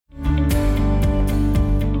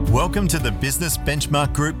Welcome to the Business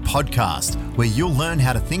Benchmark Group podcast, where you'll learn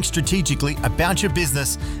how to think strategically about your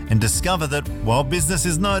business and discover that while business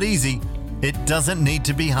is not easy, it doesn't need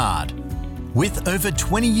to be hard. With over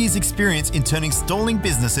 20 years experience in turning stalling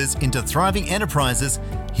businesses into thriving enterprises,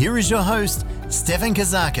 here is your host, Stefan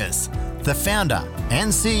Kazakis, the founder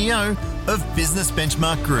and CEO of Business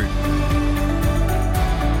Benchmark Group.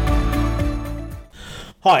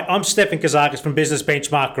 Hi, I'm Stefan Kazakis from Business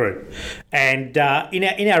Benchmark Group, and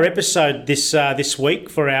in our episode this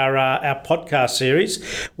week for our podcast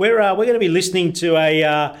series, we're going to be listening to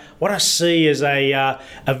what I see as a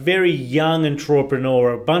very young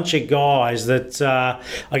entrepreneur, a bunch of guys that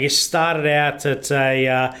I guess started out at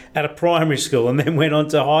a primary school and then went on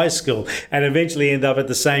to high school and eventually ended up at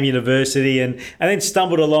the same university and then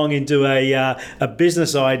stumbled along into a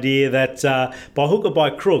business idea that by hook or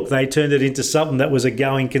by crook they turned it into something that was a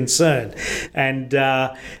going concern. And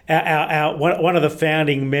one of the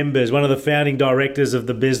founding members, one of the founding directors of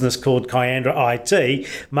the business called Kiandra IT,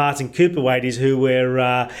 Martin Cooperwaite, is who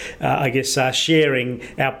we're sharing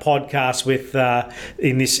our podcast with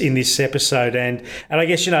in this episode. And I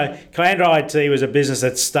guess Kiandra IT was a business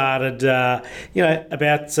that started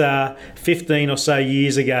about 15 or so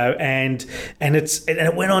years ago, and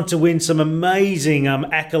it went on to win some amazing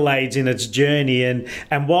accolades in its journey.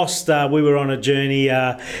 And whilst we were on a journey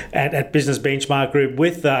at Business Benchmark Group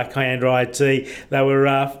with Kiandra IT, they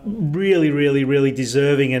were really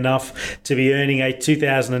deserving enough to be earning a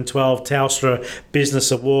 2012 Telstra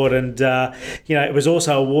Business Award, and it was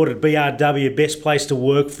also awarded BRW Best Place to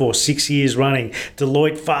Work for 6 years running,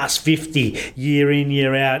 Deloitte Fast 50 year in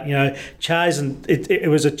year out. Chosen it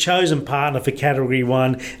was a chosen partner for Category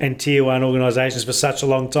 1 and Tier 1 organisations for such a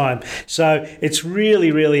long time. So it's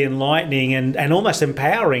really enlightening and almost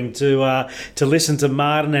empowering to listen to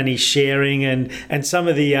Martin and his sharing and some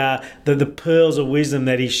of the pearls of wisdom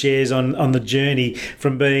that he shares on the journey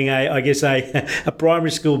from being a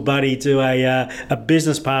primary school buddy to a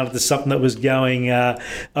business partner to something that was going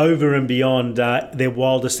over and beyond their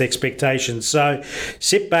wildest expectations. So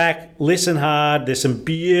sit back, listen hard. There's some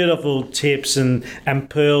beautiful tips and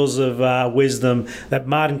pearls of wisdom that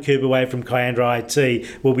Martin Cooperwaite from Kiandra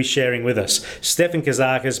IT will be sharing with us. Stefan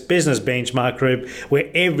Kazakis, Business Benchmark Group, where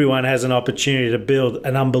everyone has an opportunity to build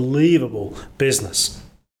an unbelievable business.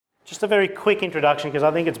 Just a very quick introduction because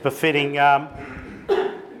I think it's befitting.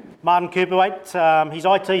 Martin Cooperwaite, his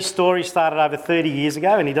IT story started over 30 years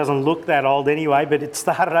ago, and he doesn't look that old anyway, but it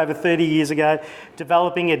started over 30 years ago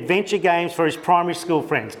developing adventure games for his primary school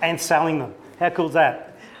friends and selling them. How cool is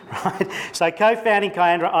that? Right? So co-founding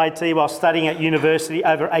Kiandra IT while studying at university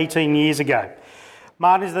over 18 years ago.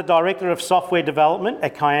 Martin is the Director of Software Development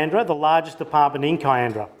at Kiandra, the largest department in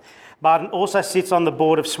Kiandra. Martin also sits on the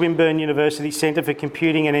board of Swinburne University Centre for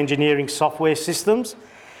Computing and Engineering Software Systems,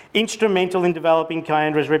 instrumental in developing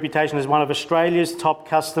Kiandra's reputation as one of Australia's top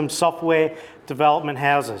custom software development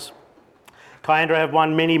houses. Kiandra have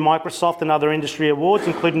won many Microsoft and other industry awards,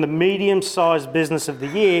 including the Medium-Sized Business of the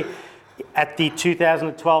Year at the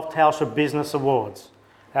 2012 Telstra Business Awards.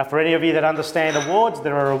 Now, for any of you that understand awards,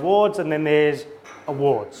 there are awards and then there's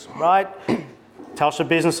awards, right? Telstra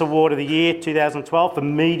Business Award of the Year 2012 for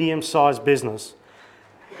medium-sized business.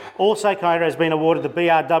 Also, Kiandra has been awarded the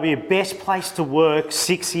BRW Best Place to Work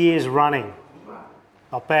 6 years running.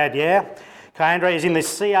 Not bad, yeah? Kiandra is in the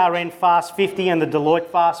CRN Fast 50 and the Deloitte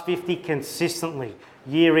Fast 50 consistently,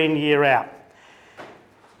 year in, year out.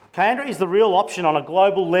 Kiandra is the real option on a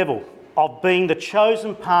global level of being the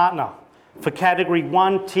chosen partner for Category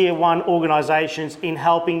 1, Tier 1 organisations in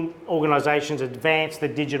helping organisations advance their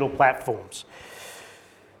digital platforms.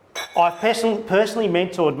 I've personally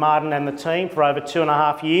mentored Martin and the team for over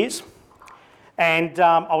 2.5 years, and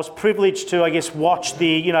I was privileged to, watch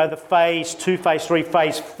the phase 2, phase 3,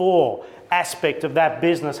 phase 4 aspect of that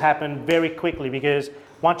business happen very quickly, because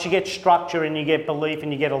once you get structure and you get belief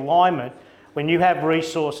and you get alignment, when you have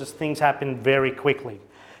resources, things happen very quickly.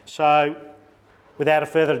 So without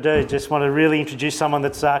further ado, just want to really introduce someone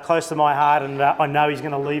that's close to my heart, and I know he's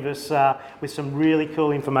going to leave us with some really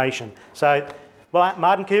cool information. So,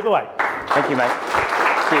 Martin Cooperwaite. Thank you, mate.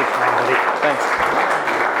 Cheers. Thanks.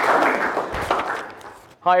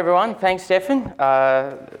 Hi, everyone. Thanks, Stefan.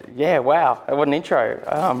 Wow. What an intro.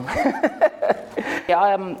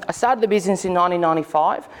 I started the business in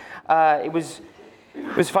 1995. It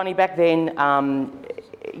was funny back then,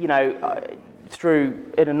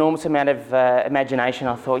 through an enormous amount of imagination,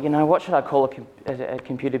 I thought, what should I call a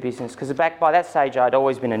computer business? Because by that stage, I'd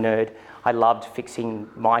always been a nerd. I loved fixing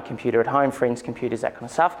my computer at home, friends' computers, that kind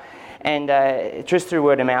of stuff. And just through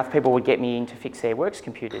word of mouth, people would get me in to fix their works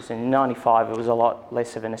computers. And in '95, it was a lot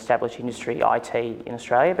less of an established industry, IT in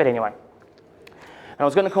Australia. But anyway, and I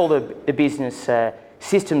was going to call the business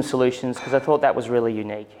System Solutions because I thought that was really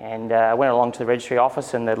unique. And I went along to the registry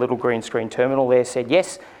office, and the little green screen terminal there said,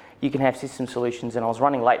 yes, you can have System Solutions. And I was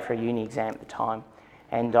running late for a uni exam at the time.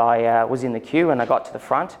 And I was in the queue, and I got to the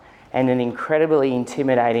front, and an incredibly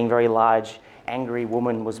intimidating, very large, angry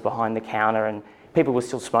woman was behind the counter, and people were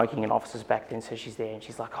still smoking in offices back then, so she's there, and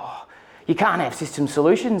she's like, oh, you can't have System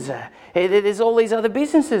Solutions. There's all these other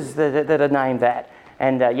businesses that are named that.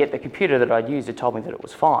 And yet the computer that I'd used had told me that it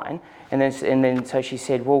was fine. And then so she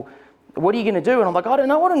said, well, what are you going to do? And I'm like, I don't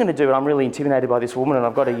know what I'm going to do. And I'm really intimidated by this woman, and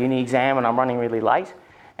I've got a uni exam, and I'm running really late.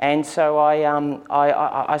 And so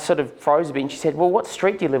I sort of froze a bit, and she said, well, what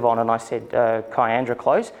street do you live on? And I said, Kiandra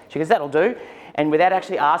Close. She goes, that'll do. And without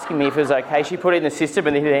actually asking me if it was okay, she put it in the system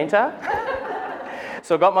and then hit enter.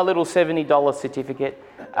 So I got my little $70 certificate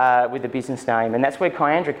with the business name, and that's where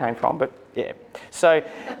Kiandra came from. But yeah, so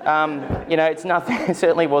it's nothing. It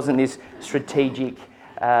certainly wasn't this strategic,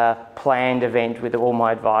 planned event with all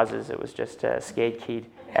my advisors. It was just a scared kid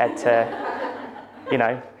at,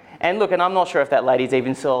 And look, and I'm not sure if that lady's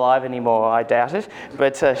even still alive anymore. I doubt it.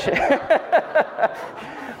 But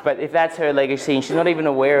but if that's her legacy, and she's not even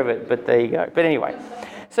aware of it. But there you go. But anyway.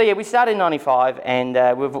 So yeah, we started in '95,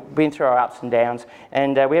 and we've been through our ups and downs,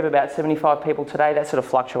 and we have about 75 people today. That sort of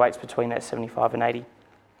fluctuates between that 75 and 80.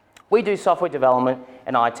 We do software development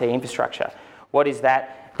and IT infrastructure. What is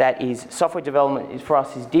that? That is software development for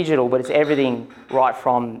us is digital, but it's everything right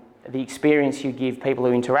from the experience you give people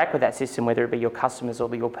who interact with that system, whether it be your customers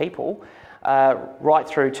or your people, right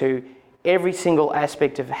through to every single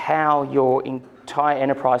aspect of how your entire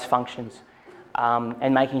enterprise functions.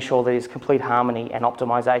 And making sure there's complete harmony and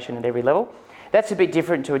optimisation at every level. That's a bit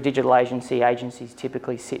different to a digital agency. Agencies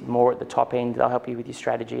typically sit more at the top end. They'll help you with your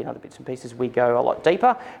strategy and other bits and pieces. We go a lot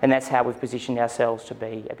deeper, and that's how we've positioned ourselves to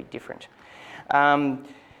be a bit different.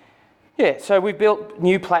 So we've built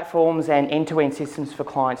new platforms and end-to-end systems for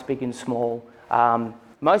clients big and small.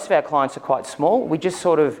 Most of our clients are quite small. We just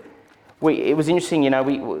it was interesting,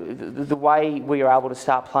 the way we were able to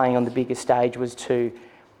start playing on the bigger stage was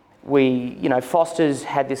Foster's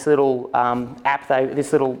had this little app,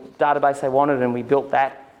 this little database they wanted, and we built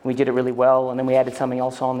that. We did it really well, and then we added something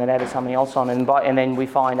else on, and then we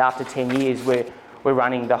find after 10 years we're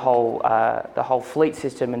running the whole fleet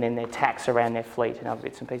system, and then their tax around their fleet and other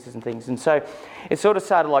bits and pieces and things. And so it sort of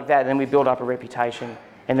started like that, and then we built up a reputation,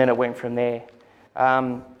 and then it went from there.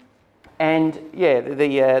 The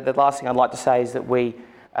last thing I'd like to say is that we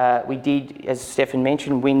did, as Stefan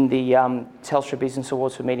mentioned, win the Telstra Business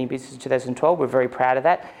Awards for Meeting Business in 2012. We're very proud of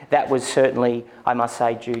that. That was certainly, I must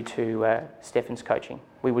say, due to Stefan's coaching.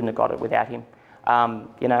 We wouldn't have got it without him.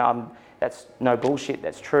 That's no bullshit,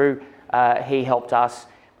 that's true. He helped us.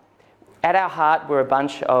 At our heart, we're a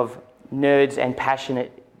bunch of nerds and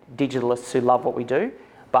passionate digitalists who love what we do,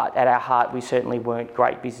 but at our heart, we certainly weren't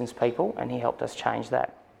great business people, and he helped us change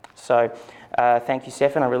that. So thank you,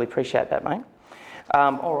 Stefan. I really appreciate that, mate.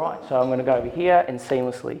 All right, so I'm going to go over here and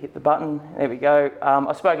seamlessly hit the button. There we go.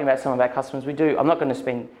 I've spoken about some of our customers. I'm not going to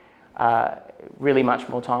spend really much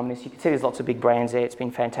more time on this. You can see there's lots of big brands there. It's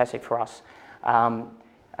been fantastic for us.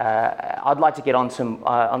 I'd like to get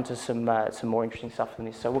onto some more interesting stuff than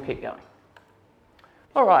this, so we'll keep going.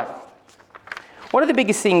 All right. One of the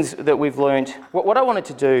biggest things that we've learned, what I wanted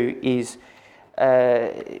to do is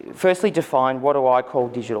firstly define what do I call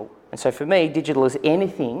digital. And so for me, digital is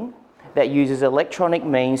anything that uses electronic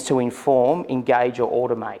means to inform, engage, or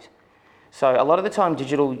automate. So a lot of the time,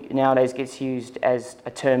 digital nowadays gets used as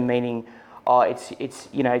a term meaning, it's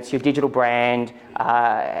your digital brand,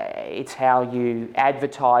 it's how you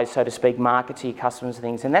advertise, so to speak, market to your customers and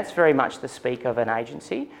things, and that's very much the speak of an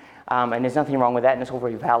agency. And there's nothing wrong with that, and it's all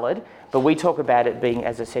very valid. But we talk about it being,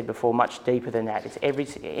 as I said before, much deeper than that. It's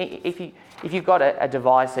if you've got a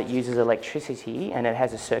device that uses electricity and it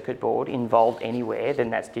has a circuit board involved anywhere, then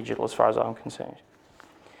that's digital as far as I'm concerned.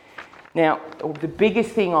 Now, the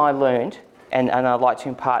biggest thing I learned, and I'd like to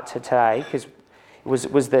impart to today, because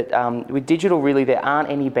was that with digital, really, there aren't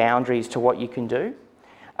any boundaries to what you can do.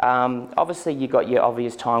 Obviously, you've got your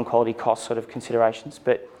obvious time, quality, cost sort of considerations,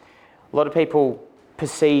 but a lot of people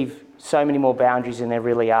perceive so many more boundaries than there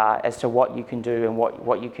really are as to what you can do and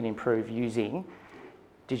what you can improve using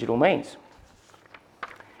digital means.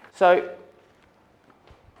 So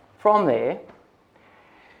from there,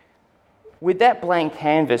 with that blank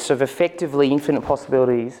canvas of effectively infinite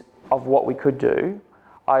possibilities of what we could do,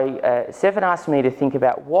 Stefan asked me to think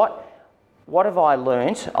about what have I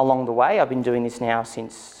learnt along the way. I've been doing this now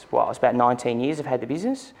since, it's about 19 years I've had the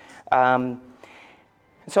business.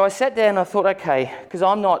 So I sat down and I thought, okay, because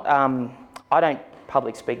I'm not, I don't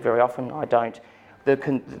public speak very often, I don't.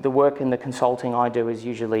 The work and the consulting I do is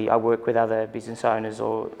usually I work with other business owners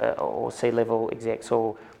or C-level execs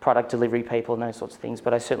or product delivery people and those sorts of things,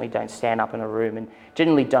 but I certainly don't stand up in a room and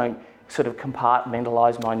generally don't sort of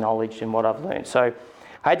compartmentalise my knowledge and what I've learned. So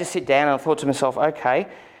I had to sit down and I thought to myself, okay,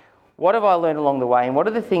 what have I learned along the way and what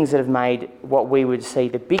are the things that have made what we would see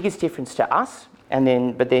the biggest difference to us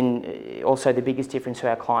but then also the biggest difference to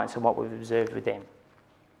our clients and what we've observed with them.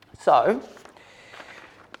 So,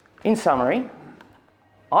 in summary,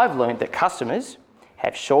 I've learned that customers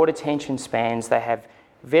have short attention spans, they have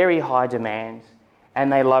very high demands,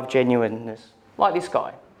 and they love genuineness, like this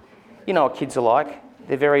guy. You know what kids are like,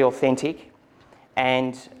 they're very authentic,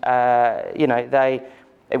 and they,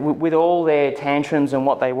 with all their tantrums and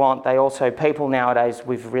what they want, people nowadays,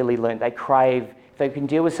 we've really learned, they crave, if they can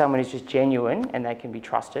deal with someone who's just genuine and they can be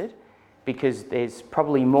trusted, because there's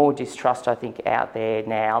probably more distrust, I think, out there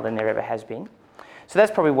now than there ever has been. So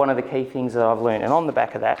that's probably one of the key things that I've learned. And on the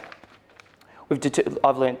back of that,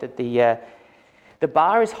 I've learned that the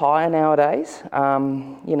bar is higher nowadays.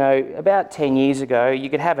 About 10 years ago, you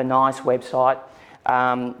could have a nice website.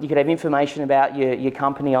 You could have information about your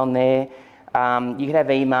company on there. You could have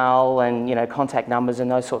email and contact numbers and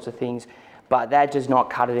those sorts of things. But that does not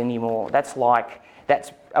cut it anymore. That's a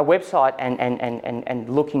website and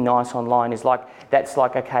looking nice online is that's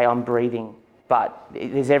like okay, I'm breathing, but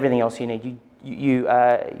there's everything else you need. You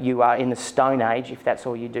are in the Stone Age if that's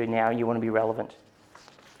all you do now. You want to be relevant.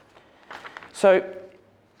 So,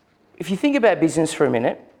 if you think about business for a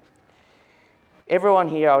minute, everyone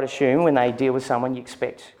here, I would assume, when they deal with someone,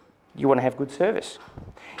 you want to have good service.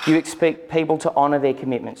 You expect people to honour their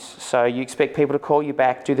commitments. So you expect people to call you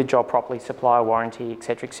back, do the job properly, supply a warranty,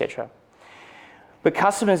 etc., etc. But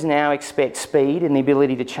customers now expect speed and the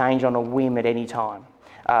ability to change on a whim at any time.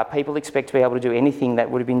 People expect to be able to do anything that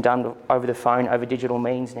would have been done over the phone, over digital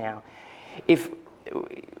means now.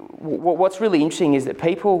 What's really interesting is that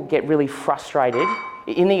people get really frustrated.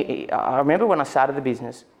 I remember when I started the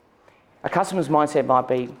business, a customer's mindset might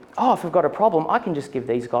be, if I've got a problem, I can just give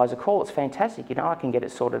these guys a call. It's fantastic, I can get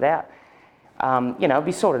it sorted out. It'll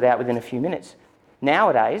be sorted out within a few minutes.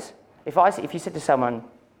 Nowadays, if you said to someone,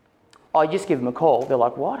 just give them a call, they're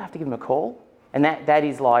like, what? I have to give them a call? And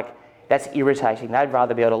that's irritating. They'd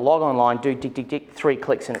rather be able to log online, do tick, 3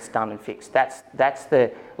 clicks and it's done and fixed. That's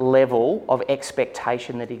the level of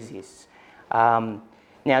expectation that exists. Hardly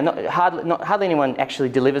anyone actually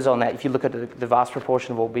delivers on that if you look at the vast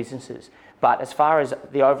proportion of all businesses. But as far as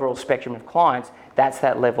the overall spectrum of clients, that's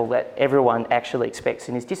that level that everyone actually expects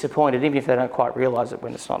and is disappointed even if they don't quite realise it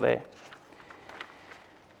when it's not there.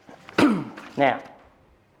 Now,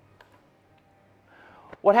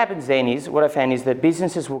 what happens then is, what I found is that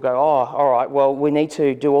businesses will go, all right, well, we need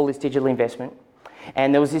to do all this digital investment.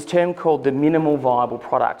 And there was this term called the minimal viable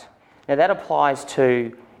product. Now that applies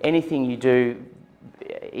to anything you do,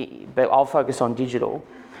 but I'll focus on digital.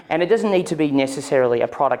 And it doesn't need to be necessarily a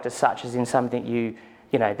product as such, as in something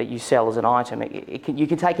that you sell as an item. You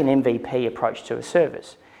can take an MVP approach to a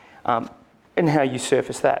service and how you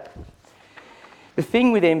surface that. The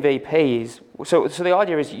thing with MVP is, so the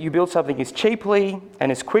idea is you build something as cheaply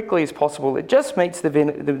and as quickly as possible. It just meets the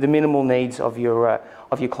minimal needs of your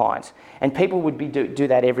clients, and people would do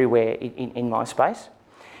that everywhere in my space.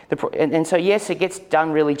 And so yes, it gets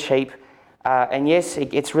done really cheap, and yes,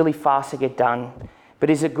 it gets really fast to get done. But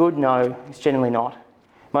is it good? No, it's generally not.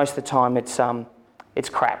 Most of the time, it's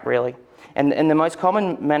crap really. And the most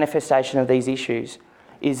common manifestation of these issues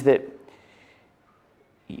is that.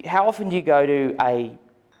 How often do you go to a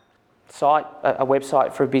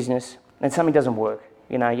website for a business and something doesn't work?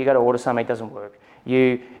 You go to order something, it doesn't work.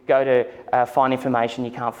 You go to find information,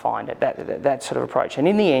 you can't find it. That sort of approach. And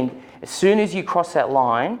in the end, as soon as you cross that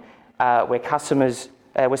line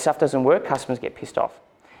where stuff doesn't work, customers get pissed off.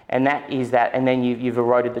 And that is that, and then you've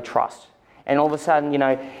eroded the trust. And all of a sudden,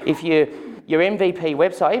 if your MVP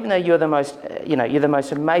website, even though you're the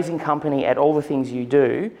most amazing company at all the things you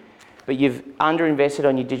do, but you've underinvested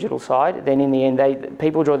on your digital side, then in the end,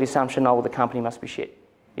 people draw the assumption, the company must be shit.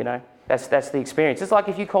 That's the experience. It's like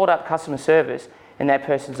if you called up customer service and that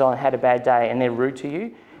person's had a bad day and they're rude to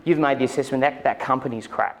you, you've made the assessment that company's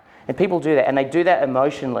crap. And people do that, and they do that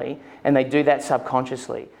emotionally, and they do that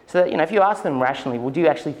subconsciously. So that, if you ask them rationally, well, do you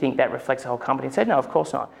actually think that reflects the whole company? And say, no, of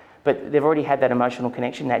course not. but they've already had that emotional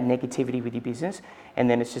connection, that negativity with your business, and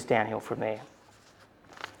then it's just downhill from there.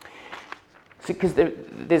 So, because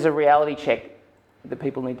there's a reality check that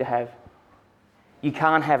people need to have. You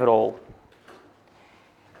can't have it all.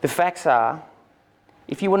 The facts are,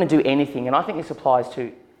 if you want to do anything, and I think this applies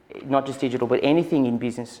to not just digital, but anything in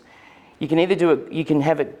business, you can either do it, you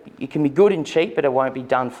can be good and cheap, but it won't be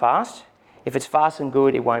done fast. If it's fast and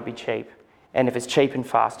good, it won't be cheap. And if it's cheap and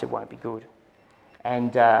fast, it won't be good.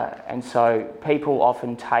 And so people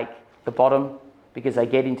often take the bottom because they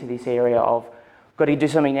get into this area of, got to do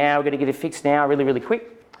something now, we've got to get it fixed now, really, really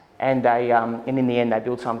quick. And and in the end, they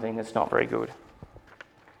build something that's not very good.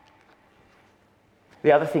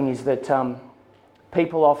 The other thing is that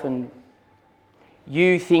people often,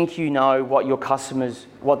 you think you know what your customers,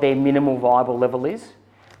 what their minimal viable level is,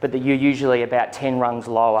 but that you're usually about 10 rungs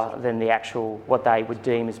lower than the actual, what they would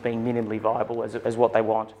deem as being minimally viable as what they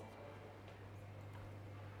want.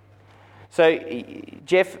 So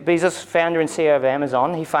Jeff Bezos, founder and CEO of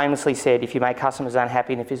Amazon, he famously said, if you make customers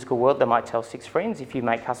unhappy in the physical world, they might tell 6 friends. If you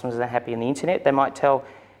make customers unhappy on the internet, they might tell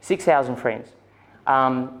 6,000 friends.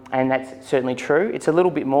 And that's certainly true. It's a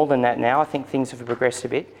little bit more than that now. I think things have progressed a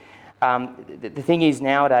bit. The thing is,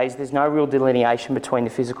 nowadays, there's no real delineation between the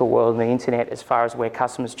physical world and the internet as far as where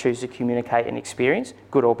customers choose to communicate and experience,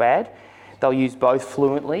 good or bad. They'll use both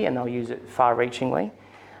fluently and they'll use it far-reachingly.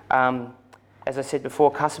 As I said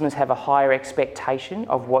before, customers have a higher expectation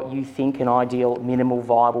of what you think an ideal minimal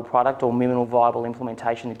viable product or minimal viable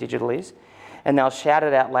implementation of digital is, and they'll shout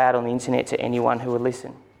it out loud on the internet to anyone who will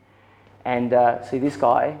listen. And see, this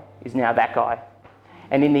guy is now that guy.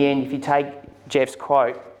 And in the end, if you take Jeff's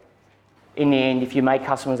quote, in the end, if you make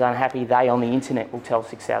customers unhappy, they on the internet will tell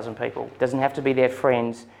 6,000 people. It doesn't have to be their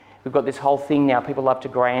friends. We've got this whole thing now, people love to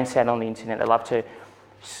grandstand on the internet. They love to,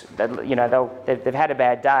 you know, they've had a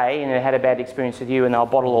bad day and they've had a bad experience with you, and they'll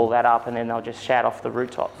bottle all that up and then they'll just shout off the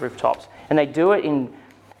rooftops. And they do it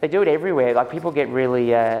everywhere. Like, people get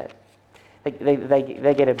really,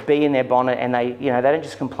 they get a bee in their bonnet, and they don't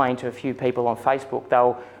just complain to a few people on Facebook.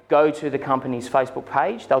 They'll go to the company's Facebook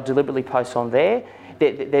page. They'll deliberately post on there.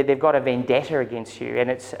 They've got a vendetta against you, and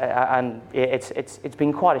it's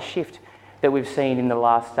been quite a shift that we've seen in the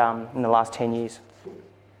last 10 years.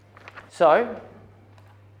 So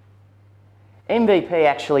MVP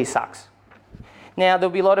actually sucks. Now, there'll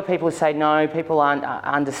be a lot of people who say, no, people aren't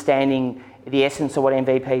understanding the essence of what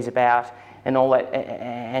MVP is about and all that,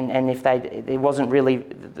 and if it wasn't really,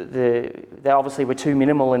 they obviously were too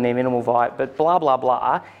minimal in their minimal vibe, but blah, blah,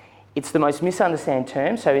 blah. It's the most misunderstood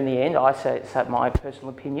term, so in the end, I say my personal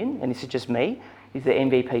opinion, and this is just me, is that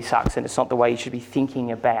MVP sucks, and it's not the way you should be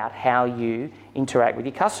thinking about how you interact with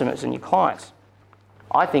your customers and your clients.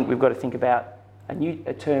 I think we've got to think about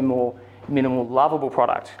a term more minimal, lovable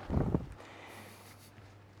product.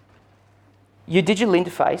 Your digital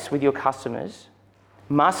interface with your customers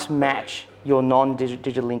must match your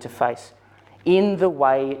non-digital interface in the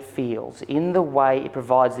way it feels, in the way it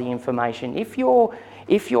provides the information. If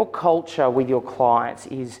your culture with your clients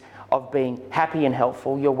is of being happy and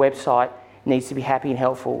helpful, your website needs to be happy and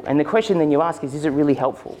helpful. And the question then you ask is it really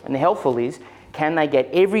helpful? And the helpful is, can they get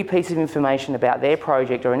every piece of information about their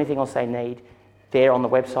project or anything else they need there on the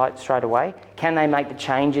website straight away? Can they make the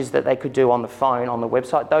changes that they could do on the phone, on the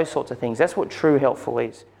website? Those sorts of things. That's what true helpful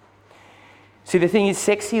is. See, the thing is,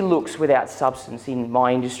 sexy looks without substance in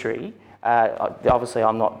my industry. Obviously,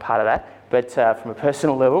 I'm not part of that, but from a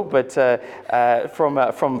personal level. But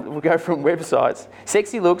we'll go from websites.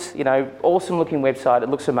 Sexy looks, awesome looking website. It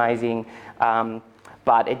looks amazing,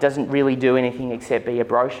 but it doesn't really do anything except be a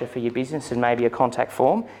brochure for your business and maybe a contact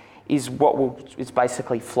form. It's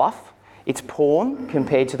basically fluff. It's porn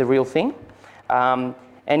compared to the real thing. And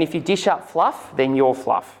if you dish up fluff, then you're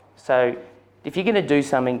fluff. So if you're going to do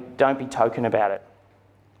something, don't be token about it.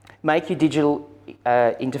 Make your digital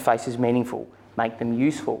interfaces meaningful. Make them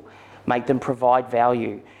useful. Make them provide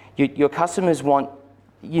value. Your customers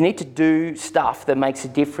you need to do stuff that makes a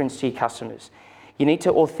difference to your customers. You need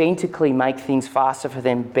to authentically make things faster for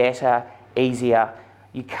them, better, easier.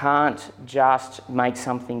 You can't just make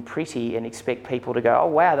something pretty and expect people to go, oh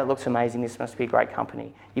wow, that looks amazing, this must be a great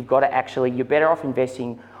company. You've got to you're better off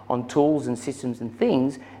investing on tools and systems and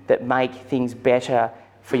things that make things better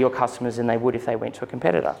for your customers than they would if they went to a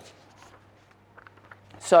competitor.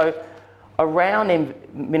 So around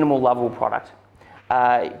minimal lovable product,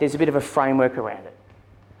 there's a bit of a framework around it.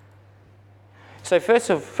 So first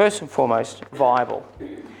and foremost, viable.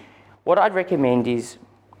 What I'd recommend is,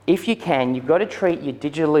 if you can, you've got to treat your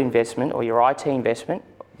digital investment or your IT investment,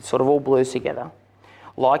 it sort of all blurs together,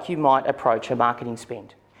 like you might approach a marketing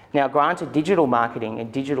spend. Now, granted, digital marketing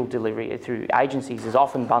and digital delivery through agencies is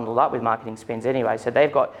often bundled up with marketing spends anyway, so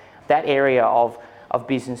they've got that area of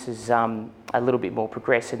businesses a little bit more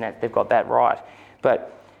progressed in that they've got that right.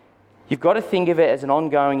 But you've got to think of it as an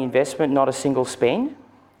ongoing investment, not a single spend.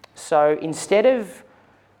 So instead of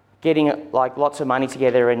getting like lots of money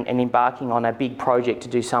together and embarking on a big project to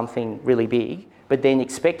do something really big, but then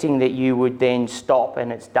expecting that you would then stop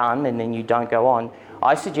and it's done and then you don't go on,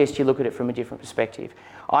 I suggest you look at it from a different perspective.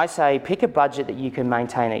 I say pick a budget that you can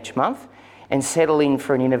maintain each month and settle in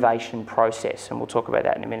for an innovation process, and we'll talk about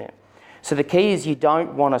that in a minute. So the key is you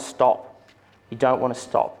don't want to stop. You don't want to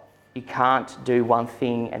stop. You can't do one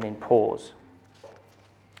thing and then pause.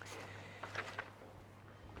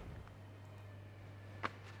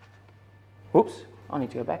 Whoops, I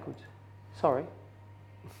need to go backwards. Sorry.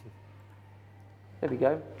 There we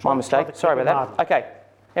go. My mistake. Sorry about that. Okay,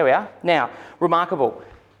 there we are. Now, remarkable.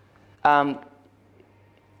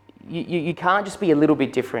 You can't just be a little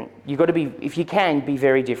bit different. You've got to be, if you can, be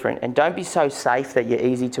very different. And don't be so safe that you're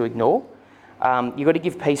easy to ignore. You've got to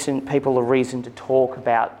give people a reason to talk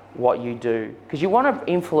about what you do. Because you want to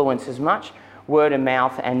influence as much word of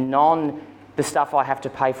mouth and the stuff I have to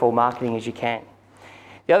pay for marketing as you can.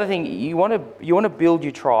 The other thing, you want to build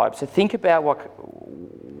your tribe. So think about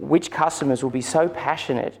which customers will be so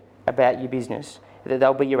passionate about your business that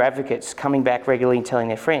they'll be your advocates, coming back regularly and telling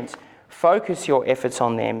their friends. Focus your efforts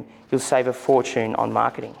on them. You'll save a fortune on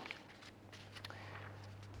marketing.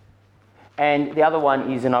 And the other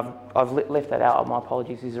one is, and I've left that out, my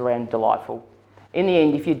apologies, is around delightful. In the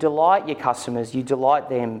end, if you delight your customers, you delight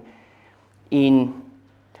them in...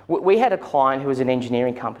 We had a client who was an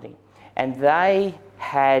engineering company, and they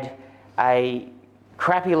had a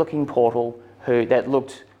crappy looking portal that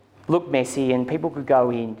looked messy, and people could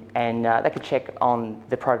go in and they could check on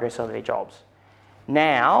the progress of their jobs.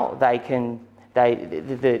 Now the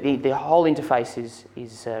whole interface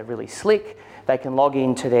is really slick. They can log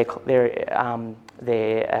into their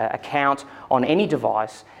account on any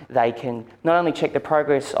device. They can not only check the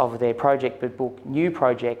progress of their project, but book new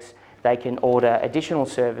projects. They can order additional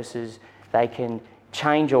services. They can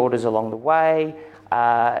change orders along the way.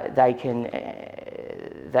 They can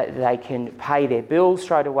pay their bills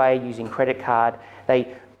straight away using credit card.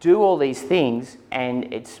 They do all these things,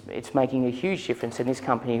 and it's making a huge difference. And this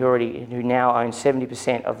company, who now owns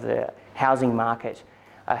 70% of the housing market,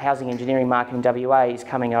 housing engineering market in WA, is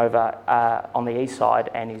coming over on the east side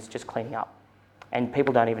and is just cleaning up. And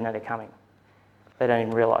people don't even know they're coming. They don't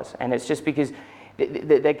even realise. And it's just because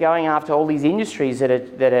they're going after all these industries that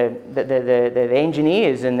are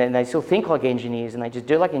engineers, and then they still think like engineers and they just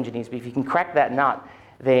do like engineers. But if you can crack that nut,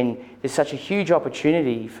 then there's such a huge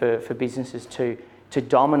opportunity for businesses to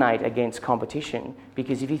dominate against competition.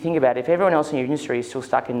 Because if you think about it, if everyone else in your industry is still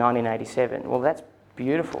stuck in 1987, well, that's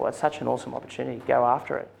beautiful. That's such an awesome opportunity. Go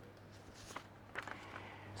after it.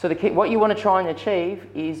 So what you want to try and achieve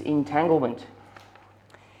is entanglement.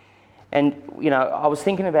 And, I was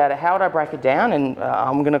thinking about it, how would I break it down? And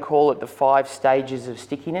I'm going to call it the 5 stages of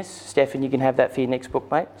stickiness. Stefan, you can have that for your next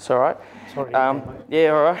book, mate. It's all right. Sorry. Yeah,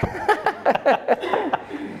 all right.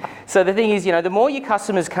 So the thing is, the more your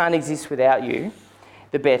customers can't exist without you,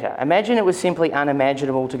 the better. Imagine it was simply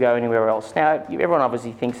unimaginable to go anywhere else. Now, everyone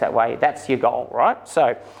obviously thinks that way. That's your goal, right?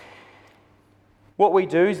 So what we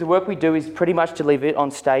do is, the work we do is pretty much deliver it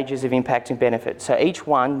on stages of impact and benefit. So each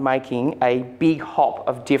one making a big hop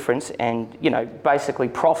of difference and, basically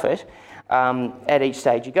profit at each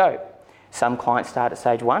stage you go. Some clients start at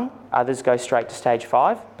stage 1, others go straight to stage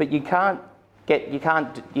 5, but you can't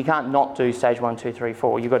not do stage 1, 2, 3,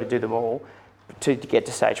 4. You've got to do them all to get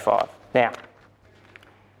to stage 5. Now,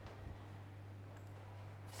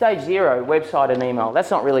 stage 0, website and email. That's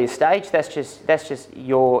not really a stage. That's just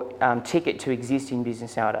your ticket to exist in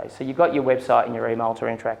business nowadays. So you've got your website and your email to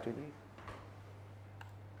interact with you.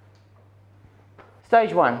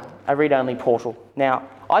 Stage 1, a read-only portal. Now,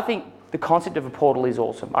 I think the concept of a portal is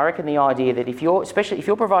awesome. I reckon the idea that especially if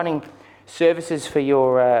you're providing services for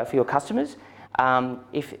your customers,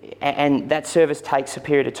 and that service takes a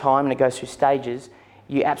period of time and it goes through stages,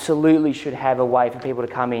 you absolutely should have a way for people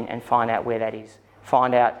to come in and find out where that is.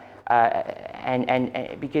 Find out,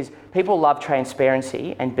 and because people love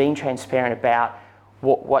transparency and being transparent about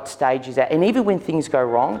what stage is at. And even when things go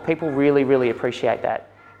wrong, people really, really appreciate that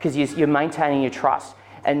because you're maintaining your trust.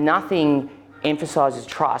 And nothing emphasises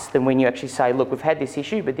trust than when you actually say, look, we've had this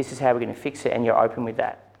issue, but this is how we're going to fix it, and you're open with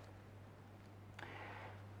that.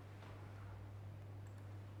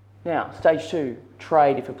 Now, stage 2,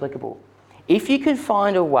 trade if applicable. If you can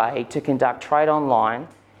find a way to conduct trade online,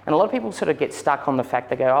 and a lot of people sort of get stuck on the fact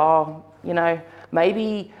they go,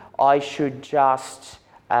 maybe I should just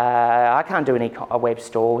I can't do a web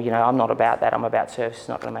store. I'm not about that. I'm about service. It's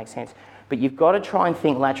not going to make sense. But you've got to try and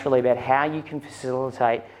think laterally about how you can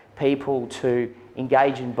facilitate people to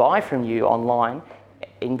engage and buy from you online,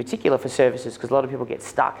 in particular for services, because a lot of people get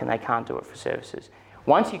stuck and they can't do it for services.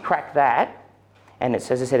 Once you crack that, and it's,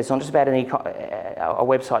 as I said, it's not just about a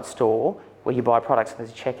website store where you buy products and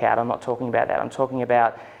there's a checkout. I'm not talking about that. I'm talking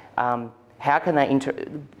about how can they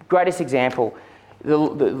greatest example.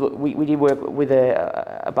 We did work with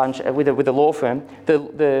a law firm.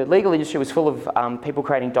 The legal industry was full of people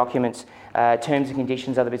creating documents, terms and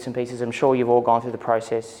conditions, other bits and pieces. I'm sure you've all gone through the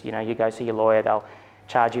process. You go see your lawyer, they'll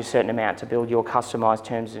charge you a certain amount to build your customised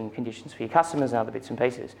terms and conditions for your customers and other bits and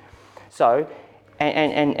pieces. So,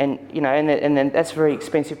 and then that's a very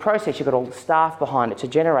expensive process. You've got all the staff behind it to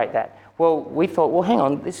generate that. Well, we thought, well, hang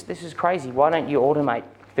on, this is crazy. Why don't you automate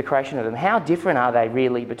the creation of them? How different are they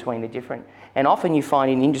really between the different? And often you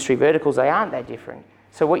find in industry verticals they aren't that different.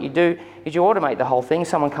 So what you do is you automate the whole thing.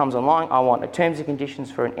 Someone comes online, I want the terms and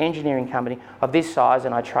conditions for an engineering company of this size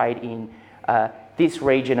and I trade in this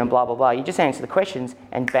region and blah, blah, blah. You just answer the questions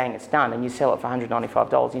and bang, it's done. And you sell it for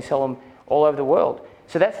 $195 and you sell them all over the world.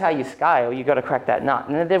 So that's how you scale. You've got to crack that nut.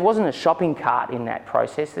 And there wasn't a shopping cart in that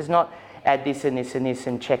process. There's not add this and this and this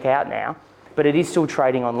and check out now. But it is still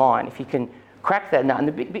trading online. If you can crack that nut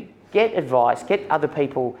and get advice, get other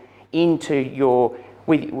people into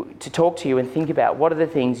to talk to you and think about what are the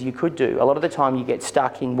things you could do. A lot of the time you get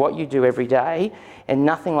stuck in what you do every day and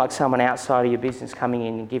nothing like someone outside of your business coming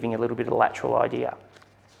in and giving a little bit of lateral idea.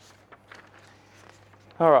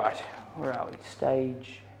 All right, where are we?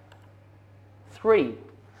 Stage 3,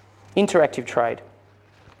 interactive trade.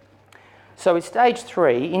 So with stage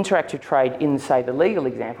 3, interactive trade in, say, the legal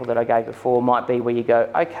example that I gave before might be where you go,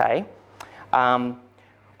 okay,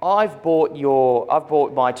 I've bought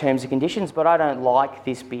my terms and conditions, but I don't like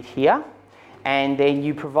this bit here. And then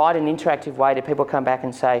you provide an interactive way that people come back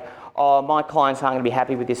and say, oh, my clients aren't going to be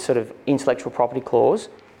happy with this sort of intellectual property clause.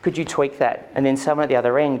 Could you tweak that? And then someone at the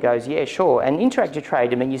other end goes, yeah, sure. And interactive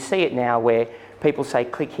trade, I mean, you see it now where people say,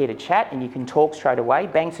 click here to chat, and you can talk straight away.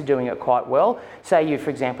 Banks are doing it quite well. Say you, for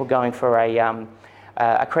example, going for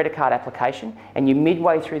a credit card application, and you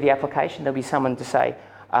midway through the application, there'll be someone to say,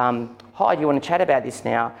 hi, do you want to chat about this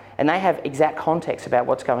now? And they have exact context about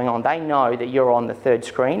what's going on. They know that you're on the third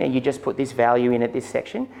screen and you just put this value in at this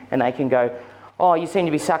section, and they can go, oh, you seem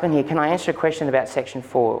to be stuck in here. Can I answer a question about section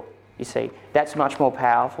 4? You see, that's much more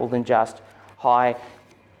powerful than just, hi,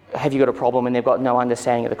 have you got a problem? And they've got no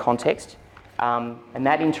understanding of the context. And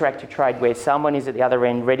that interactive trade where someone is at the other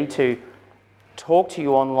end ready to talk to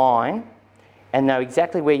you online and know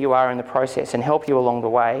exactly where you are in the process and help you along the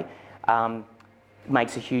way,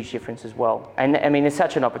 makes a huge difference as well. And I mean, there's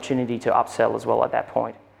such an opportunity to upsell as well at that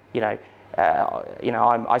point.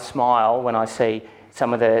 I smile when I see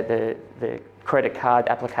some of the credit card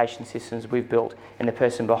application systems we've built, and the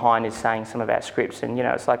person behind is saying some of our scripts, and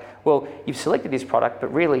it's like, well, you've selected this product,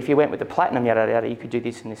 but really, if you went with the platinum, yada yada, you could do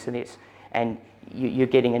this and this and this, and you're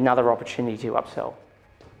getting another opportunity to upsell.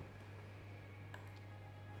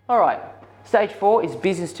 All right, stage 4 is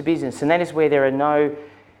business to business, and that is where there are no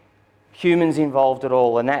humans involved at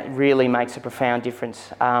all, and that really makes a profound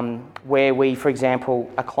difference. Where we, for example,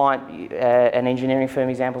 a client, an engineering firm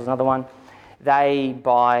example is another one, they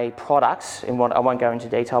buy products, and I won't go into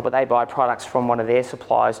detail, but they buy products from one of their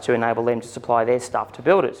suppliers to enable them to supply their stuff to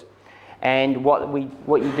builders. And what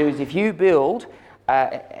you do is if you build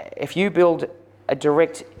a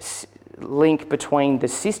direct link between the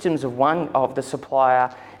systems of one of the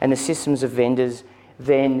supplier and the systems of vendors,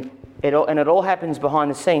 then it all happens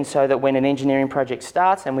behind the scenes, so that when an engineering project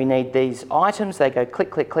starts and we need these items, they go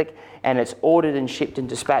click, click, click, and it's ordered and shipped and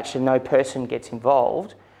dispatched and no person gets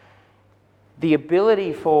involved. The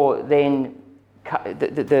ability for then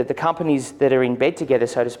the companies that are in bed together,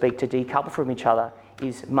 so to speak, to decouple from each other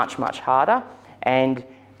is much, much harder. And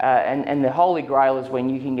the holy grail is when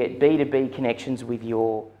you can get B2B connections with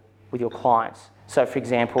your clients. So, for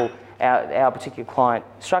example, our particular client,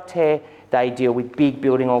 Structair, they deal with big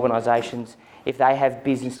building organisations. If they have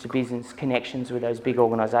business-to-business connections with those big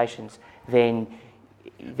organisations, then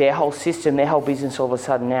their whole system, their whole business all of a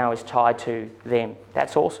sudden now is tied to them.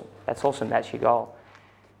 That's awesome. That's awesome. That's your goal.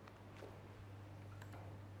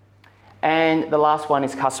 And the last one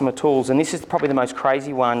is customer tools. And this is probably the most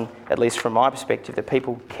crazy one, at least from my perspective, that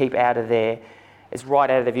people keep out of there. It's right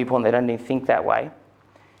out of their viewpoint. They don't even think that way.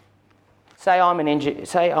 Say I'm an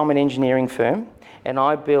engineering firm and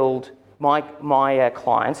I build, my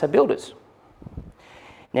clients are builders.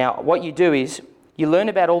 Now, what you do is you learn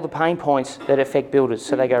about all the pain points that affect builders.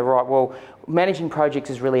 So they go, right, well, managing projects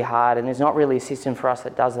is really hard and there's not really a system for us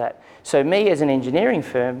that does that. So me as an engineering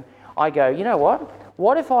firm, I go, you know what?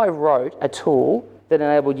 What if I wrote a tool that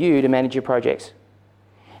enabled you to manage your projects?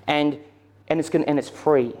 And it's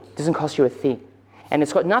free. It doesn't cost you a thing. And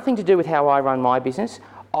it's got nothing to do with how I run my business.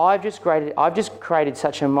 I've just created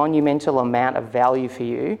such a monumental amount of value for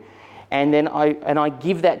you, and then I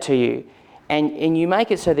give that to you. And you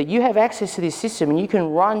make it so that you have access to this system and you can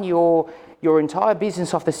run your entire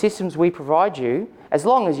business off the systems we provide you, as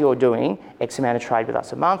long as you're doing X amount of trade with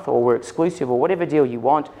us a month, or we're exclusive, or whatever deal you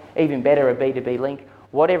want, even better, a B2B link,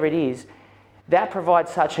 whatever it is. That provides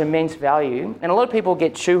such immense value. And a lot of people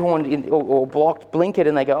get shoehorned in, or blocked, blinkered,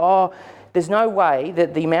 and they go, oh, there's no way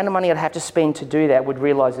that the amount of money I'd have to spend to do that would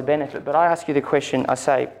realise the benefit. But I ask you the question, I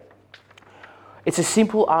say, it's a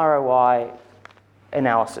simple ROI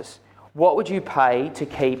analysis. What would you pay to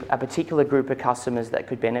keep a particular group of customers that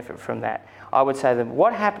could benefit from that? I would say to them,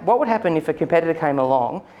 what would happen if a competitor came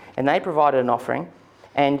along and they provided an offering,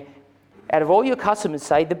 and out of all your customers,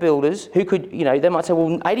 say the builders, who could, they might say,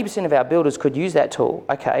 well, 80% of our builders could use that tool.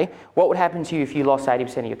 Okay, what would happen to you if you lost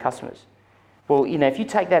 80% of your customers? Well, if you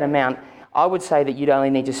take that amount, I would say that you'd only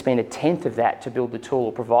need to spend a tenth of that to build the tool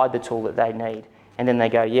or provide the tool that they need. And then they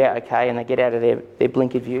go, yeah, okay, and they get out of their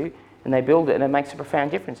blinkered view and they build it, and it makes a profound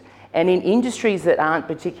difference. And in industries that aren't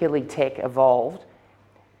particularly tech evolved,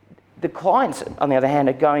 the clients, on the other hand,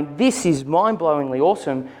 are going, this is mind-blowingly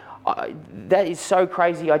awesome. That is so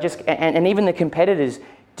crazy. And even the competitors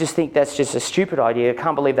just think that's just a stupid idea. I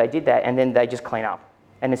can't believe they did that. And then they just clean up.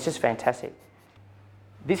 And it's just fantastic.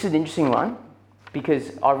 This is an interesting one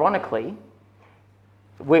because, ironically,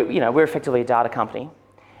 we're effectively a data company.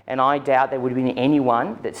 And I doubt there would have been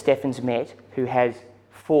anyone that Stefan's met who has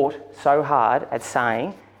fought so hard at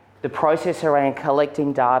saying the process around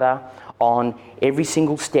collecting data on every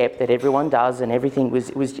single step that everyone does and everything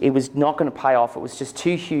it was not going to pay off. It was just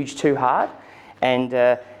too huge, too hard, and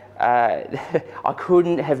I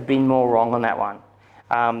couldn't have been more wrong on that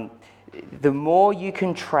one. The more you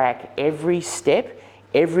can track every step,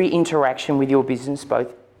 every interaction with your business,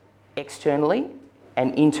 both externally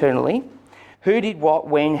and internally, who did what,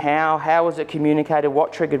 when, how was it communicated,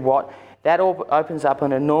 what triggered what, that all opens up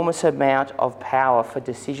an enormous amount of power for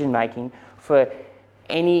decision making for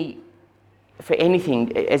anything,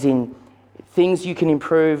 as in things you can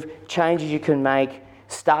improve, changes you can make,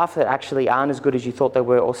 staff that actually aren't as good as you thought they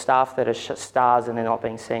were, or staff that are stars and they're not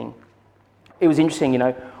being seen. It was interesting,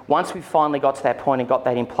 once we finally got to that point and got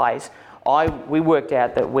that in place, we worked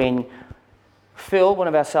out that when Phil, one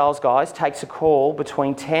of our sales guys, takes a call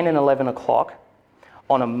between 10 and 11 o'clock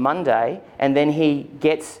on a Monday, and then he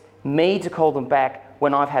gets me to call them back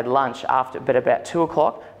when I've had lunch but about 2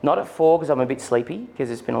 o'clock, not at 4 because I'm a bit sleepy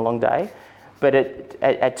because it's been a long day, but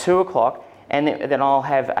at 2 o'clock, and then I'll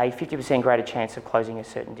have a 50% greater chance of closing a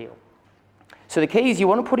certain deal. So the key is you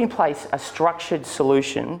want to put in place a structured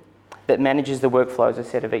solution that manages the workflow, as I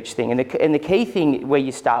said, of each thing. And the key thing where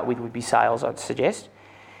you start with would be sales, I'd suggest.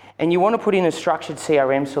 And you want to put in a structured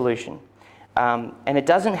CRM solution. And it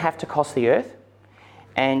doesn't have to cost the earth.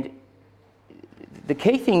 And the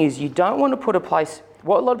key thing is you don't want to put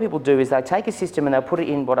what a lot of people do is they take a system and they'll put it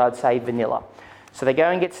in what I'd say vanilla. So they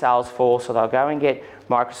go and get Salesforce, or they'll go and get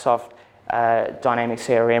Microsoft Dynamics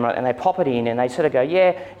CRM, and they pop it in and they sort of go,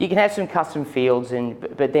 yeah, you can have some custom fields,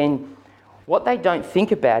 but then what they don't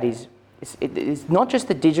think about is it's not just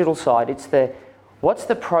the digital side, it's what's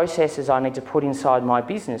the processes I need to put inside my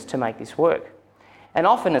business to make this work. And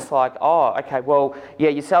often it's like, oh, okay, well, yeah,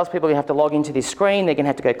 your salespeople have to log into this screen, they're going to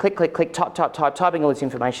have to go click, click, click, type, typing all this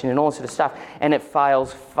information and all this sort of stuff, and it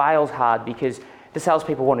fails hard because the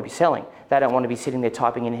salespeople want to be selling. They don't want to be sitting there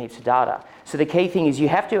typing in heaps of data. So the key thing is you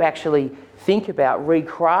have to actually think about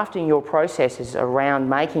recrafting your processes around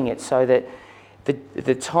making it so that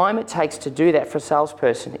the time it takes to do that for a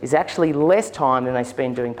salesperson is actually less time than they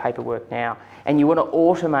spend doing paperwork now. And you want to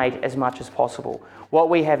automate as much as possible. What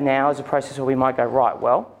we have now is a process where we might go, right,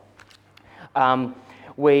 well,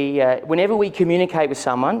 whenever we communicate with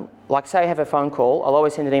someone, like say I have a phone call, I'll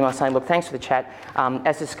always send an email saying, look, thanks for the chat,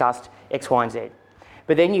 as discussed, X, Y, and Z.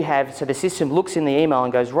 But then so the system looks in the email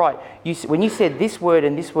and goes, right, when you said this word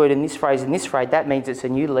and this word and this phrase, that means it's a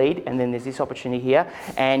new lead, and then there's this opportunity here,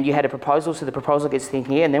 and you had a proposal, so the proposal gets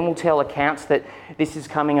thinking here, and then we'll tell accounts that this is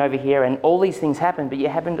coming over here, and all these things happen, but you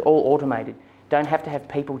haven't all automated. Don't have to have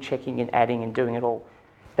people checking and adding and doing it all.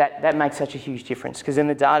 That makes such a huge difference, because then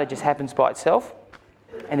the data just happens by itself,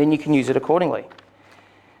 and then you can use it accordingly.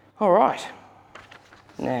 All right.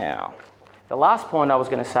 Now, the last point I was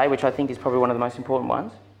going to say, which I think is probably one of the most important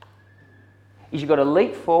ones, is you've got to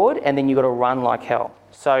leap forward and then you've got to run like hell.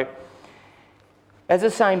 So As I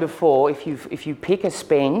was saying before, if you pick a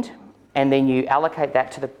spend and then you allocate that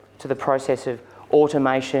to the process of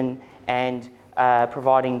automation and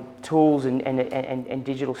providing tools and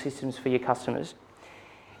digital systems for your customers,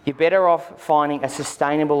 you're better off finding a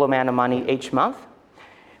sustainable amount of money each month,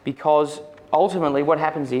 because ultimately what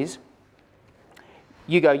happens is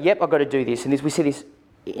you go, yep, I've got to do this. And we see this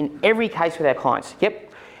in every case with our clients.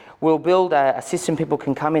 Yep, we'll build a system, people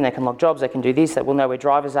can come in, they can log jobs, they can do this, they will know where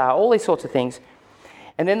drivers are, all these sorts of things.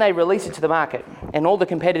 And then they release it to the market. And all the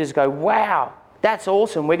competitors go, wow, that's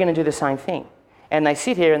awesome, we're going to do the same thing. And they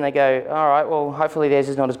sit here and they go, all right, well, hopefully theirs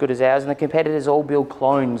is not as good as ours. And the competitors all build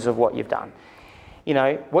clones of what you've done. You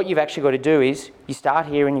know, what you've actually got to do is you start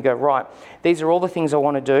here and you go, right, these are all the things I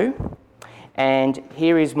want to do. And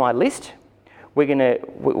here is my list. We're going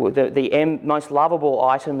to, the most lovable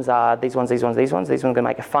items are these ones, these ones, these ones. These ones are going to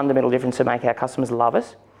make a fundamental difference to make our customers love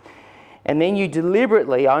us. And then you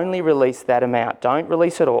deliberately only release that amount. Don't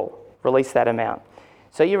release it all. Release that amount.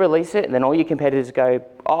 So you release it, and then all your competitors go,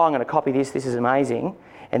 oh, I'm going to copy this. This is amazing.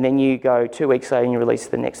 And then you go 2 weeks later and you release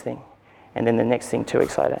the next thing. And then the next thing 2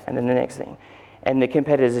 weeks later. And then the next thing. And the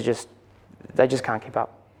competitors are they just can't keep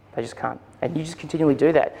up. They just can't. And you just continually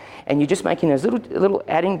do that. And you're just making those little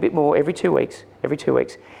adding a bit more every 2 weeks,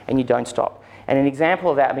 and you don't stop. And an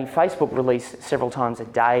example of that, I mean, Facebook release several times a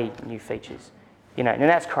day new features. You know, and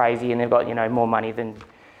that's crazy, and they've got, you know, more money than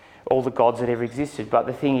all the gods that ever existed. But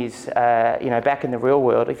the thing is, you know, back in the real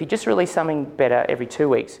world, if you just release something better every 2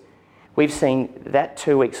 weeks, we've seen that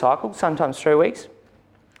 2 week cycle, sometimes 3 weeks,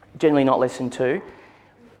 generally not less than 2,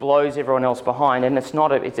 blows everyone else behind, and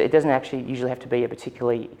it doesn't actually usually have to be a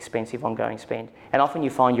particularly expensive ongoing spend. And often you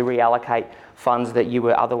find you reallocate funds that you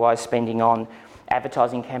were otherwise spending on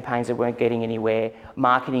advertising campaigns that weren't getting anywhere,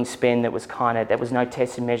 marketing spend that was no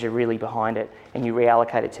test and measure really behind it, and you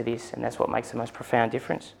reallocate it to this, and that's what makes the most profound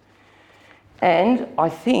difference. And I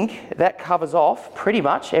think that covers off pretty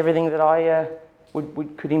much everything that I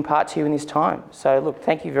could impart to you in this time. So look,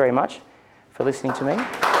 thank you very much for listening to me.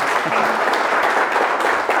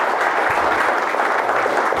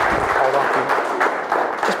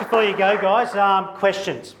 Just before you go, guys,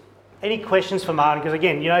 questions. Any questions for Martin? Because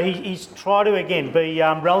again, you know, he's tried to again be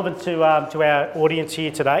relevant to our audience here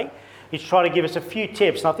today. He's trying to give us a few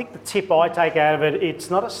tips, and I think the tip I take out of it, it's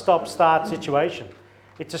not a stop-start situation.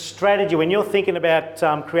 It's a strategy. When you're thinking about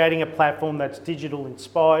creating a platform that's digital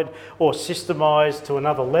inspired or systemised to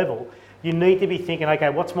another level, you need to be thinking, okay,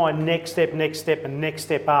 what's my next step, and next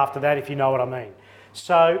step after that, if you know what I mean.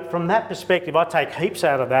 So from that perspective, I take heaps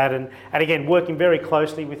out of that, and again, working very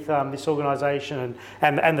closely with this organisation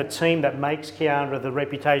and the team that makes Kiandra the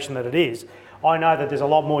reputation that it is, I know that there's a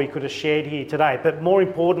lot more he could have shared here today. But more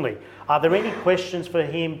importantly, are there any questions for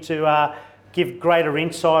him to give greater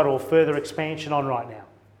insight or further expansion on right now?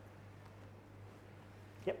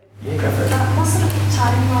 Yep. Yeah, go for it. What sort of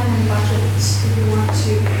timeline and budgets do you want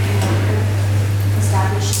to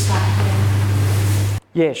establish this platform?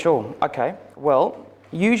 Yeah, sure. Okay. Well,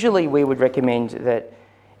 usually we would recommend that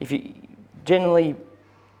if you generally,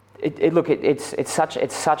 it's such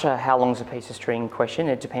a how long's a piece of string question.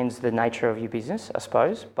 It depends the nature of your business, I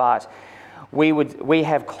suppose. But we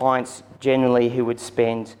have clients generally who would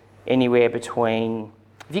spend anywhere between,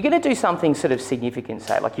 if you're going to do something sort of significant,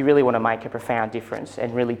 say, like you really want to make a profound difference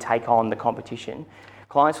and really take on the competition,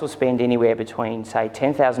 clients will spend anywhere between, say,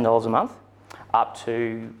 $10,000 a month up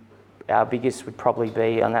to, our biggest would probably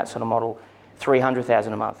be on that sort of model,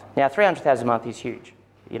 $300,000 a month. Now, $300,000 a month is huge,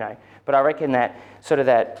 you know, but I reckon that sort of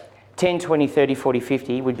that 10, 20, 30, 40,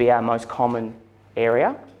 50 would be our most common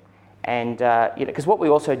area. And, you know, because what we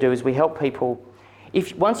also do is we help people,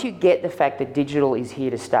 once you get the fact that digital is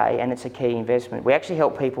here to stay and it's a key investment, we actually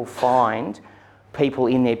help people find people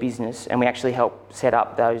in their business, and we actually help set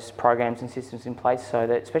up those programs and systems in place so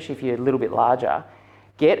that, especially if you're a little bit larger,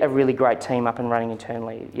 get a really great team up and running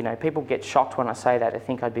internally. You know, people get shocked when I say that. I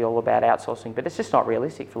think I'd be all about outsourcing, but it's just not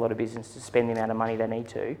realistic for a lot of businesses to spend the amount of money they need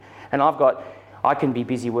to. And I can be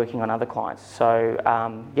busy working on other clients. So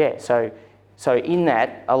so in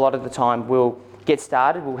that, a lot of the time we'll get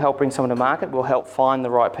started, we'll help bring someone to market, we'll help find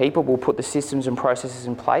the right people, we'll put the systems and processes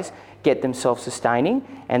in place, get them self-sustaining,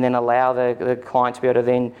 and then allow the client to be able to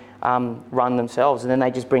then run themselves, and then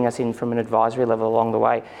they just bring us in from an advisory level along the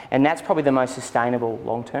way. And that's probably the most sustainable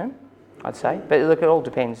long term, I'd say. But look, it all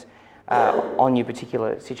depends on your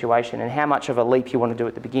particular situation and how much of a leap you want to do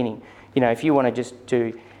at the beginning. You know, if you want to just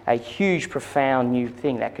do a huge, profound new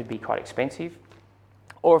thing, that could be quite expensive.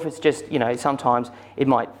 Or if it's just, you know, sometimes it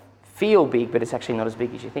might feel big, but it's actually not as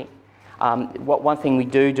big as you think. One thing we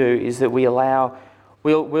do is that we allow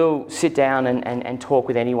we'll sit down and talk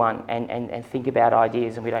with anyone and think about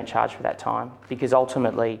ideas, and we don't charge for that time, because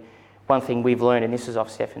ultimately one thing we've learned, and this is off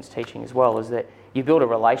Stefan's teaching as well, is that you build a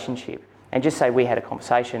relationship. And just say we had a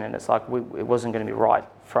conversation and it's like it wasn't going to be right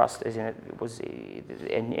for us, as in it was,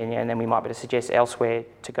 and then we might be able to suggest elsewhere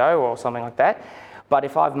to go or something like that. But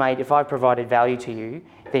if I've provided value to you,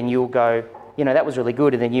 then you'll go, that was really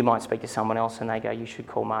good, and then you might speak to someone else and they go, you should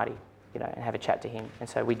call Marty, and have a chat to him. And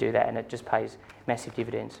so we do that, and it just pays massive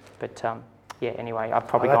dividends. But anyway, I've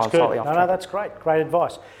probably gone slightly off track. No, that's great. Great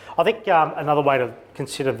advice. I think another way to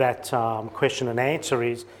consider that question and answer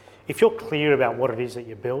is, if you're clear about what it is that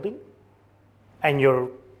you're building, and you're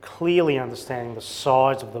clearly understanding the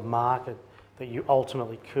size of the market that you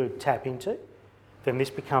ultimately could tap into, then this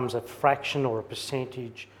becomes a fraction or a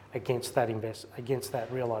percentage against that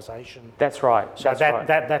realisation. That's right. So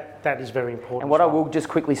that is very important. And what I will just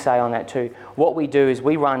quickly say on that too, what we do is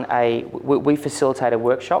we facilitate a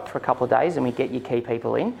workshop for a couple of days, and we get your key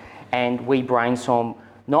people in, and we brainstorm.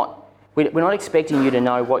 We're not expecting you to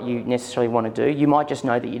know what you necessarily want to do. You might just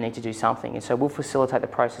know that you need to do something. And so we'll facilitate the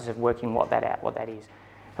process of working what that is.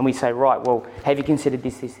 And we say, right, well, have you considered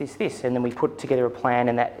this? And then we put together a plan,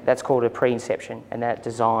 and that's called a pre-inception. And that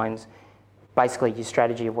designs basically your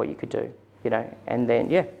strategy of what you could do, And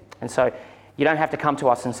then, and so you don't have to come to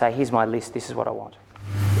us and say, here's my list, this is what I want.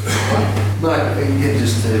 No, again,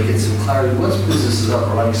 just to get some clarity, once businesses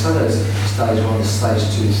operating, so those stage 1 to stage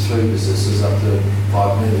 2, 3 businesses up to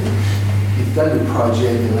 5 million, if they do a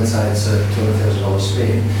project and let's say it's a $200,000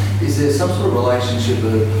 spend, is there some sort of relationship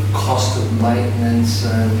of cost of maintenance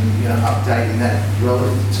and updating that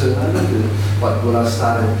relative to turnover? Like when I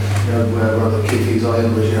started, one of the key things I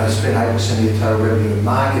had was spend 8% of your total revenue in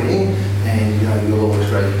marketing, and you'll always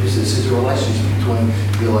grow your business. Is there a relationship between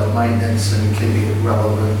your maintenance and keeping it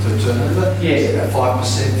relevant to turnover? Yeah. Is it about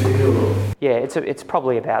 5% for you? Or? Yeah, it's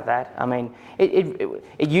probably about that. I mean,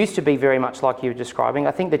 it used to be very much like you were describing.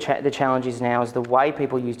 I think the challenge is now is the way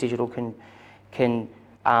people use digital can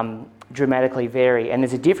dramatically vary, and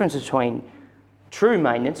there's a difference between true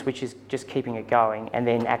maintenance, which is just keeping it going, and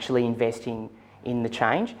then actually investing in the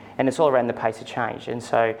change, and it's all around the pace of change. And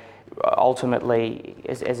so ultimately,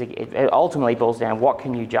 it ultimately boils down, what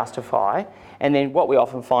can you justify? And then what we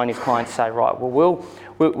often find is clients say, right, well,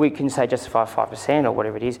 we can say justify 5% or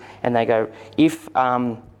whatever it is, and they go,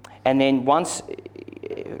 and then once,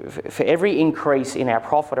 for every increase in our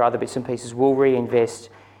profit or other bits and pieces, we'll reinvest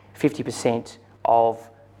 50% of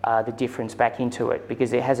the difference back into it,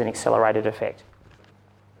 because it has an accelerated effect.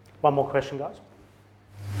 One more question, guys.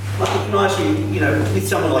 Can I ask you, with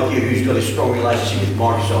someone like you who's got a strong relationship with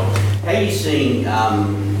Microsoft, how are you seeing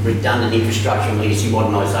redundant infrastructure and legacy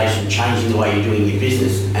modernisation changing the way you're doing your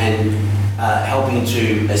business and helping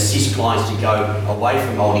to assist clients to go away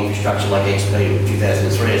from old infrastructure like XP in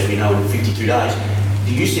 2003, as we know, in 52 days?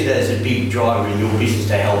 Do you see that as a big driver in your business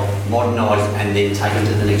to help modernise and then take it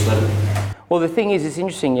to the next level? Well, the thing is, it's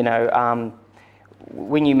interesting,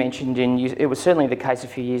 when you mentioned, it was certainly the case a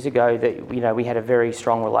few years ago that we had a very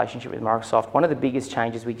strong relationship with Microsoft. One of the biggest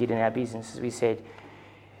changes we did in our business is we said,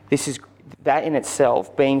 that in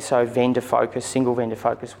itself, being so vendor-focused, single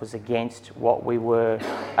vendor-focused, was against what we were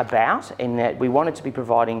about, in that we wanted to be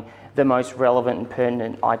providing the most relevant and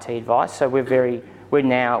pertinent IT advice. So we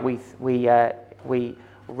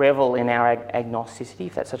revel in our agnosticity,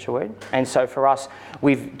 if that's such a word. And so for us,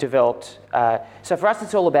 we've developed,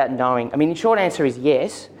 it's all about knowing. I mean, the short answer is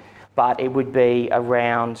yes, but it would be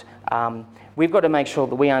around, we've got to make sure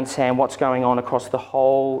that we understand what's going on across the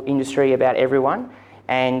whole industry about everyone,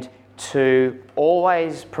 and to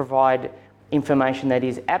always provide information that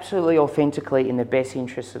is absolutely authentically in the best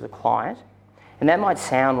interests of the client. And that might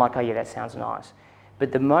sound like, oh yeah, that sounds nice.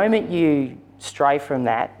 But the moment you stray from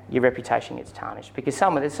that, your reputation gets tarnished, because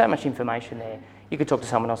there's so much information there. You could talk to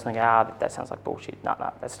someone else and go, that sounds like bullshit. No,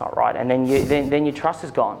 that's not right. And then your trust is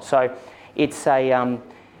gone. So it's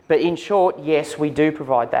but in short, yes, we do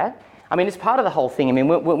provide that. I mean, it's part of the whole thing. I mean,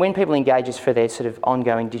 when people engage us for their sort of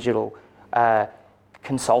ongoing digital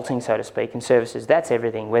consulting, so to speak, and services, that's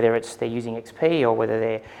everything, whether it's they're using XP or whether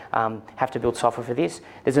they have to build software for this.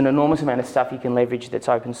 There's an enormous amount of stuff you can leverage that's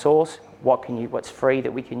open source. What's free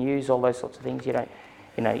that we can use, all those sorts of things.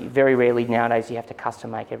 Very rarely nowadays you have to custom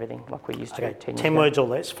make everything like we used to 10 years ago. 10 words or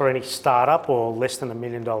less for any startup or less than $1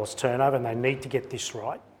 million turnover, and they need to get this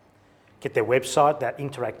right. Get their website, that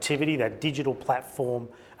interactivity, that digital platform,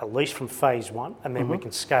 at least from phase 1, and then we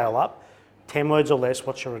can scale up. 10 words or less,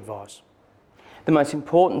 what's your advice? The most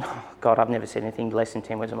important, God, I've never said anything less than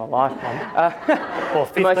 10 words in my life. Well,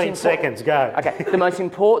 15 seconds, go. Okay, the most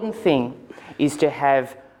important thing is to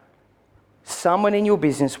have someone in your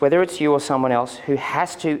business, whether it's you or someone else, who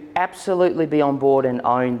has to absolutely be on board and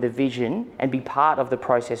own the vision and be part of the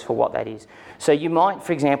process for what that is. So you might,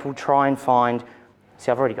 for example, try and find,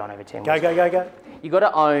 see, I've already gone over 10 words. Go. You've got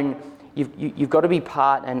to own, you've got to be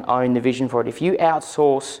part and own the vision for it. If you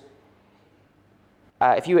outsource,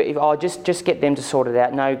 if I'll just get them to sort it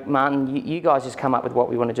out. No, Martin, you guys just come up with what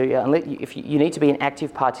we want to do. If you need to be an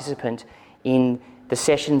active participant in the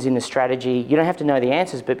sessions, in the strategy. You don't have to know the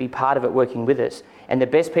answers, but be part of it working with us. And the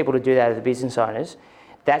best people to do that are the business owners.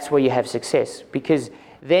 That's where you have success, because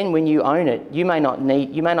then when you own it, you may not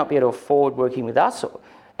be able to afford working with us,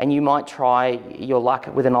 and you might try your luck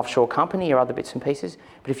with an offshore company or other bits and pieces.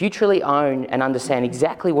 But if you truly own and understand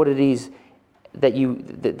exactly what it is that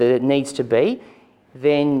it needs to be,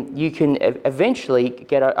 then you can eventually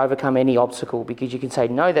overcome any obstacle, because you can say,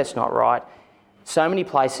 no, that's not right. So many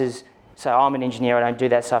places say, I'm an engineer, I don't do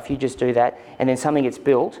that stuff, you just do that. And then something gets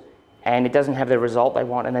built and it doesn't have the result they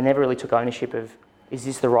want, and they never really took ownership of, is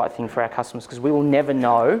this the right thing for our customers? Because we will never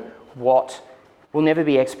know we'll never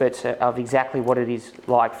be experts of exactly what it is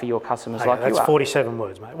like for your customers, like you are. That's 47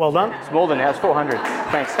 words, mate. Well done. It's more than that, it's 400.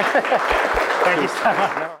 Thanks. Thank you so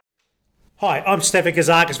much. Hi, I'm Stefan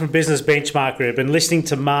Kazakis from Business Benchmark Group, and listening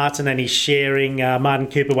to Martin and his sharing, Martin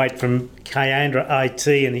Cooperwaite from Kiandra IT,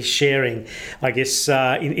 and his sharing, I guess,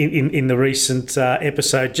 in the recent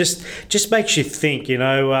episode, just makes you think,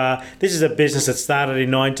 this is a business that started in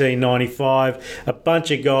 1995, a bunch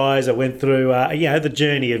of guys that went through, the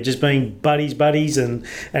journey of just being buddies and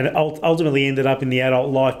ultimately ended up in the adult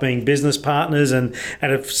life being business partners, and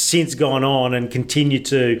have since gone on and continued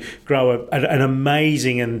to grow an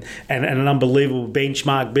amazing and an unbelievable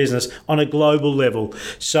benchmark business on a global level.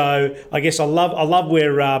 So I guess I love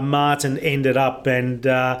where Martin ended up, and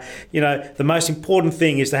the most important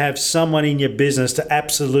thing is to have someone in your business to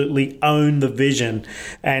absolutely own the vision.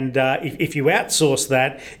 And if you outsource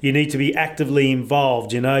that, you need to be actively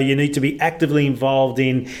involved. You need to be actively involved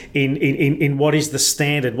in what is the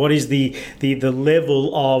standard, what is the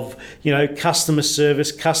level of customer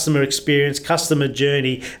service, customer experience, customer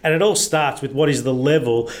journey, and it all starts with what is the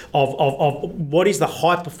level of what is the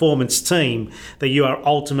high performance team that you are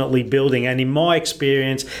ultimately building. And in my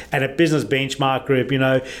experience at a Business Benchmark Group,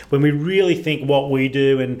 when we really think what we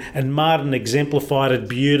do, and Martin exemplified it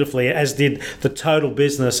beautifully, as did the total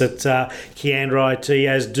business at Kiandra IT,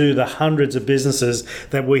 as do the hundreds of businesses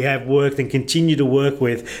that we have worked and continue to work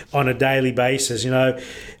with on a daily basis.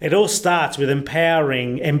 It all starts with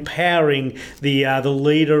empowering the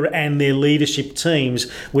leader and their leadership teams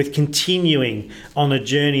with continuing on a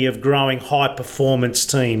journey of growing high performance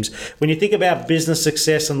teams. When you think about business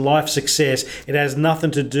success and life success, it has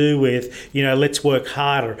nothing to do with, let's work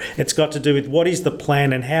harder. It's got to do with what is the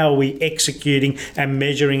plan and how are we executing and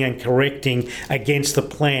measuring and correcting against the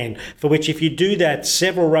plan, for which if you do that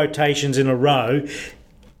several rotations in a row,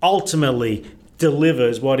 ultimately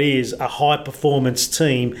delivers what is a high performance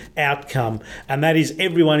team outcome, and that is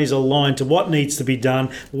everyone is aligned to what needs to be done,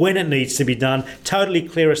 when it needs to be done, totally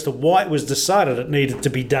clear as to why it was decided it needed to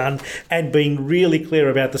be done, and being really clear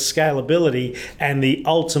about the scalability and the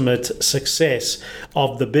ultimate success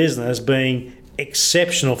of the business being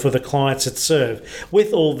exceptional for the clients it serve.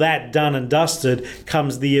 With all that done and dusted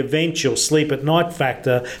comes the eventual sleep at night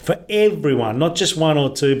factor for everyone, not just one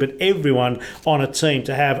or two, but everyone on a team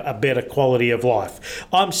to have a better quality of life.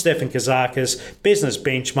 I'm Stefan Kazakis, Business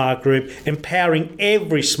Benchmark Group, empowering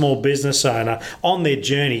every small business owner on their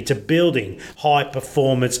journey to building high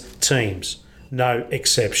performance teams. No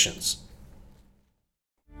exceptions.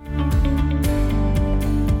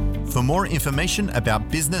 For more information about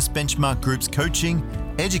Business Benchmark Group's coaching,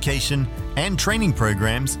 education and training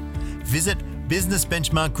programs, visit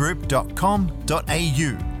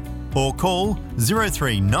businessbenchmarkgroup.com.au or call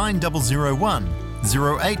 039001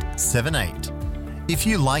 0878. If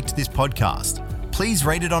you liked this podcast, please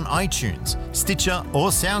rate it on iTunes, Stitcher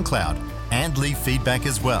or SoundCloud and leave feedback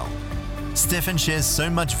as well. Stefan shares so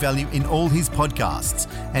much value in all his podcasts,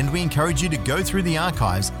 and we encourage you to go through the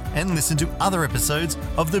archives and listen to other episodes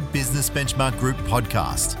of the Business Benchmark Group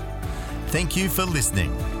podcast. Thank you for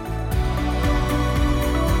listening.